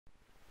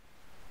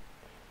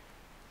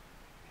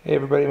Hey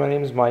everybody, my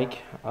name is Mike.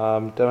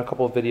 Done a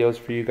couple of videos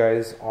for you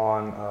guys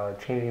on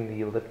changing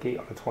the liftgate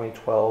on the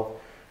 2012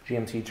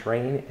 GMC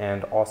Terrain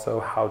and also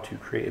how to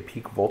create a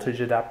peak voltage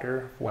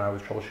adapter when I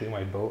was troubleshooting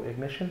my boat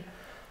ignition.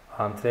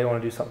 Today I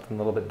want to do something a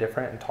little bit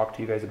different and talk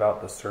to you guys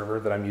about the server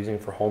that I'm using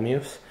for home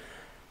use.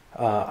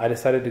 I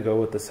decided to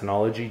go with the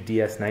Synology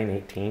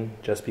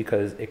DS918 just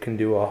because it can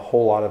do a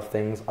whole lot of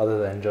things other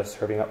than just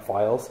serving up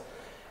files.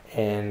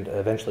 And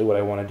eventually what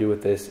I want to do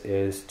with this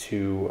is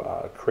to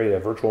create a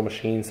virtual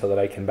machine so that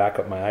I can back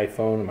up my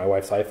iPhone, my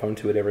wife's iPhone,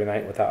 to it every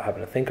night without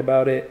having to think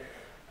about it.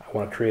 I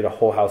want to create a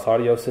whole house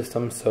audio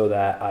system so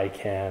that I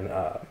can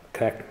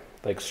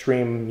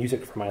stream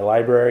music from my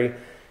library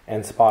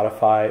and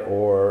Spotify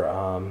or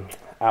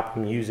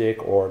Apple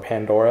Music or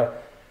Pandora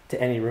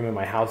to any room in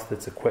my house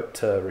that's equipped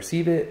to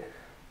receive it.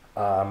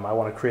 I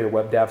want to create a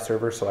WebDAV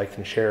server so I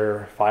can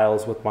share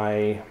files with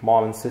my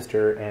mom and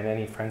sister and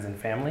any friends and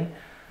family.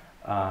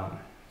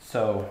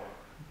 So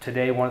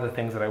today one of the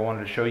things that I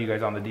wanted to show you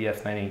guys on the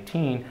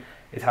DS918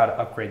 is how to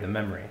upgrade the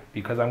memory,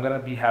 because I'm going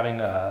to be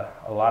having a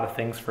lot of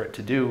things for it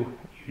to do.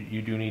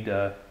 You do need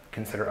to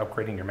consider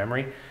upgrading your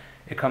memory.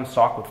 It comes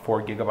stock with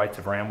 4 gigabytes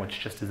of RAM, which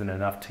just isn't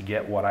enough to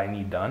get what I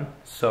need done.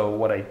 So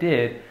what I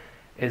did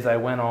is I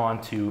went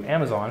on to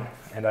Amazon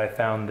and I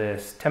found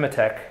this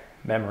Tematech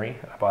memory.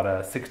 I bought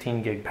a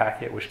 16 gig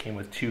packet which came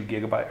with 2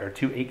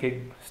 8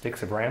 gig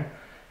sticks of RAM.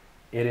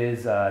 It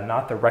is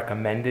not the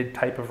recommended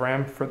type of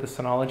RAM for the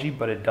Synology,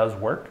 but it does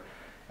work.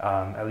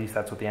 At least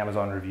that's what the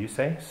Amazon reviews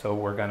say. So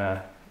we're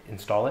gonna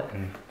install it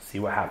and see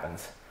what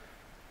happens.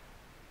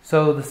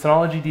 So the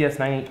Synology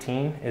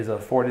DS918 is a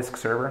 4-disc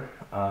server.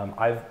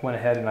 I went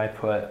ahead and I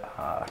put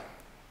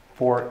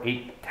 4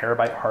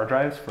 8-terabyte hard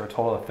drives for a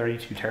total of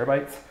 32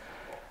 terabytes.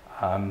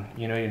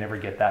 You know, you never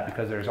get that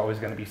because there's always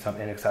going to be some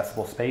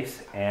inaccessible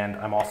space. And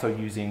I'm also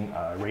using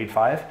RAID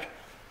 5.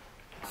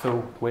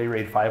 So the way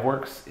RAID 5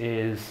 works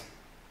is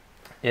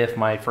if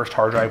my first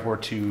hard drive were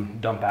to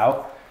dump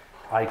out,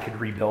 I could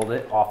rebuild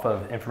it off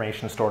of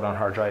information stored on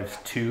hard drives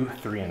 2,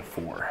 3, and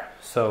 4.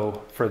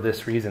 So for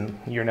this reason,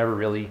 you're never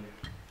really,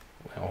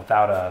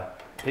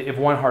 if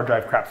one hard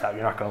drive craps out,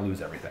 you're not going to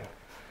lose everything.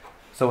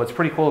 So what's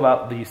pretty cool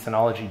about the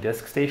Synology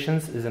disk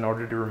stations is in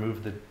order to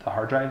remove the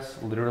hard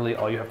drives, literally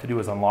all you have to do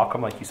is unlock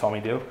them like you saw me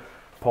do,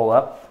 pull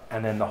up,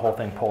 and then the whole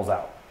thing pulls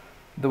out.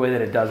 The way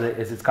that it does it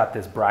is it's got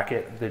this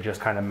bracket that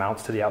just kind of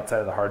mounts to the outside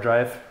of the hard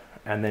drive,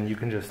 and then you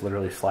can just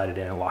literally slide it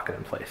in and lock it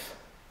in place.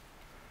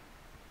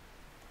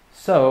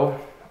 So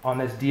on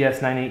this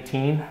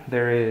DS918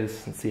 there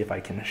is, let's see if I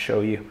can show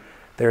you,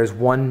 there's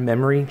one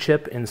memory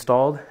chip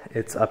installed.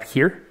 It's up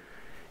here.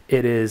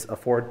 It is a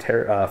 4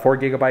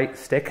 gigabyte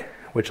stick,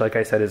 which like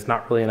I said is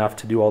not really enough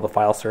to do all the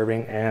file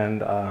serving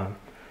and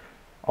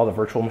all the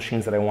virtual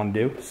machines that I want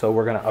to do. So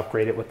we're going to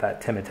upgrade it with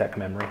that Tematech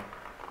memory.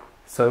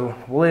 So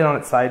we'll lay it on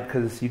its side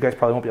because you guys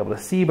probably won't be able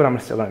to see, but I'm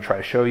still going to try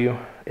to show you.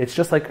 It's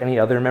just like any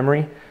other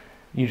memory.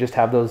 You just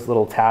have those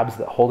little tabs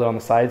that hold it on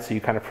the side, so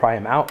you kind of pry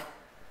them out.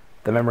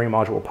 The memory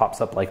module pops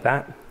up like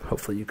that.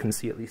 Hopefully you can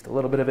see at least a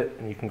little bit of it,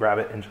 and you can grab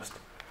it and just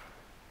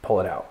pull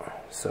it out.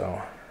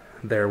 So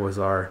there was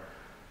our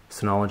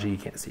Synology. You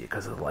can't see it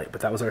because of the light,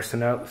 but that was our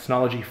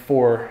Synology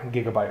 4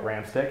 gigabyte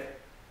RAM stick.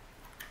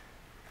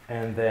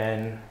 And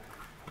then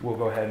we'll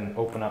go ahead and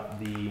open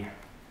up the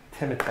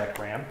Tematech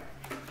RAM.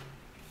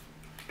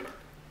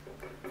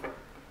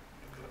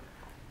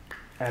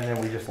 And then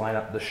we just line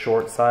up the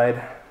short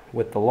side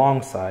with the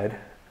long side,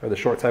 or the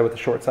short side with the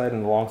short side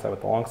and the long side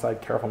with the long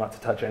side. Careful not to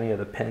touch any of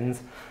the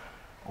pins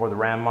or the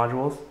RAM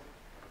modules.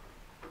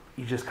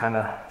 You just kind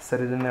of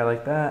set it in there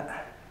like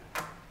that,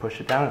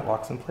 push it down, it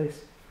locks in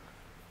place.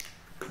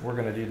 We're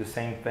going to do the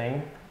same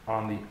thing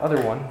on the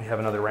other one. We have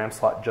another RAM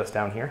slot just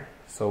down here.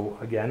 So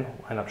again,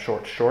 line up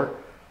short to short,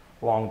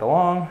 long to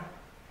long,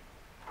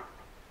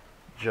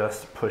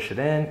 just push it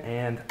in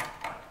and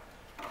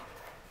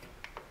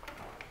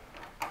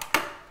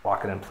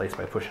lock it in place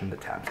by pushing the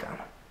tabs down.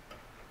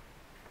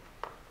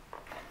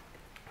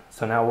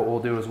 So now what we'll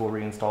do is we'll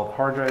reinstall the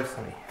hard drives.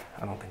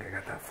 I don't think I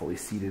got that fully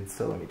seated,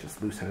 so let me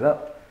just loosen it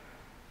up.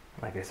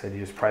 Like I said, you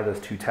just pry those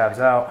 2 tabs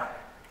out.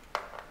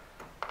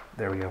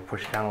 There we go,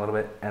 push it down a little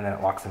bit, and then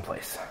it locks in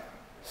place.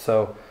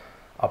 So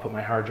I'll put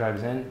my hard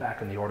drives in,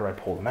 back in the order I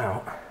pulled them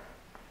out.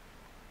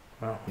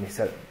 Well, let me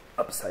set it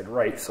upside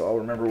right so I'll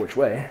remember which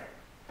way.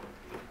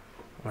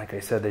 Like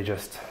I said, they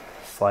just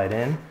slide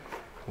in.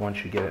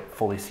 Once you get it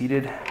fully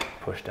seated,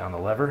 push down the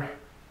lever,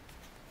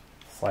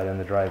 slide in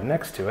the drive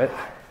next to it,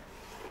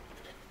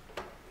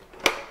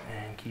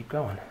 and keep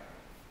going.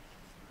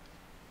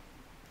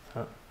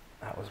 Oh,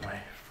 that was my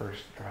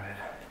first drive.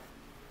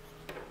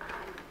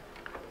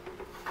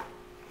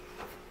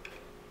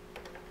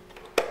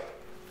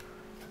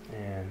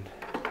 And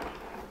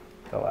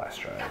the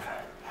last drive.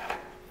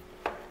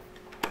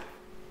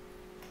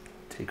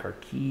 Take our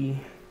key,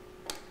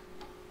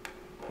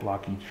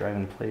 lock each drive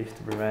in place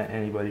to prevent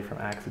anybody from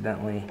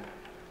accidentally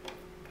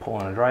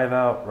pulling a drive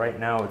out. Right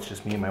now it's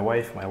just me and my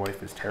wife. My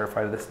wife is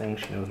terrified of this thing.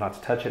 She knows not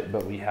to touch it,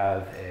 but we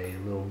have a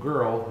little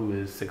girl who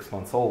is 6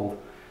 months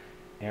old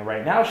And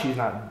right now she's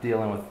not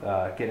dealing with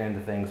getting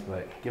into things,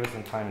 but give it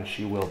some time and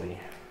she will be.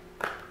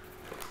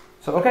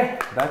 So okay,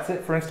 that's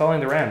it for installing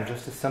the RAM,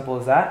 just as simple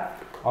as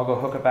that. I'll go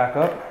hook it back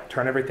up,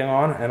 turn everything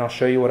on, and I'll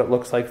show you what it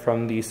looks like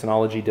from the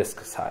Synology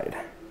disk side.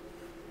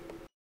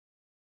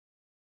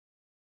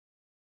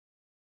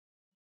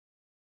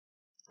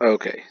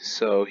 Okay,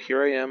 so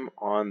here I am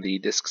on the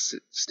disk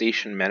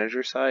station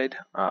manager side.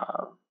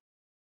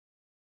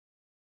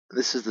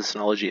 This is the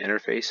Synology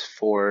interface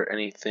for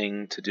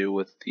anything to do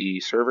with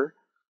the server.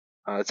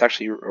 It's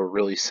actually a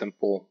really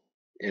simple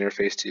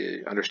interface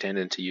to understand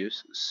and to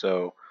use.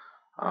 So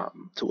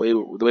the way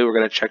we're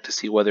going to check to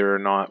see whether or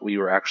not we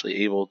were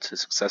actually able to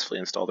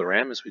successfully install the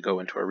RAM is we go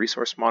into our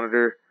resource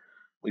monitor,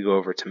 we go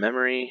over to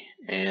memory,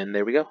 and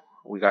there we go.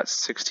 We got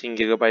 16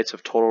 gigabytes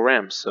of total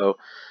RAM. So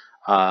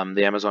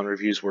the Amazon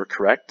reviews were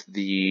correct.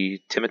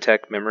 The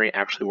Timatec memory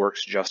actually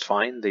works just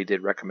fine. They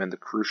did recommend the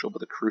Crucial, but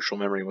the Crucial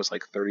memory was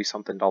like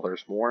 $30-something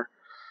more.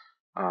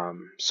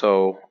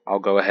 So I'll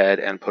go ahead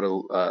and put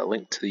a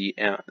link to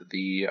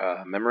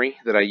the memory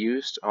that I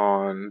used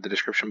on the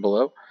description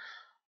below.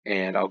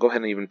 And I'll go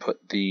ahead and even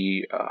put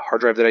the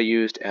hard drive that I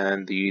used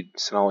and the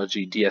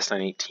Synology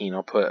DS918.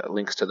 I'll put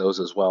links to those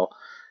as well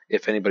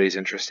if anybody's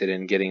interested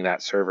in getting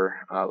that server.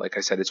 Like I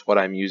said, it's what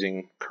I'm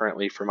using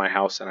currently for my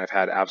house, and I've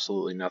had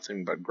absolutely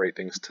nothing but great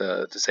things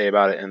to say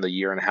about it in the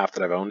year and a half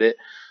that I've owned it.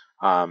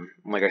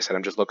 Like I said,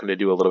 I'm just looking to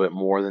do a little bit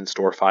more than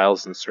store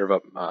files and serve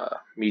up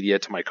media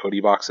to my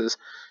Kodi boxes.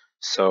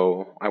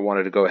 So I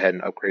wanted to go ahead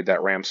and upgrade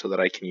that RAM so that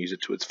I can use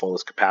it to its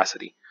fullest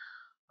capacity.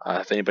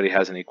 If anybody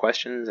has any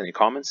questions, any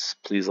comments,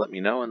 please let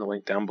me know in the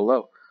link down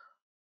below.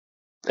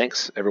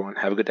 Thanks, everyone.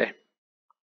 Have a good day.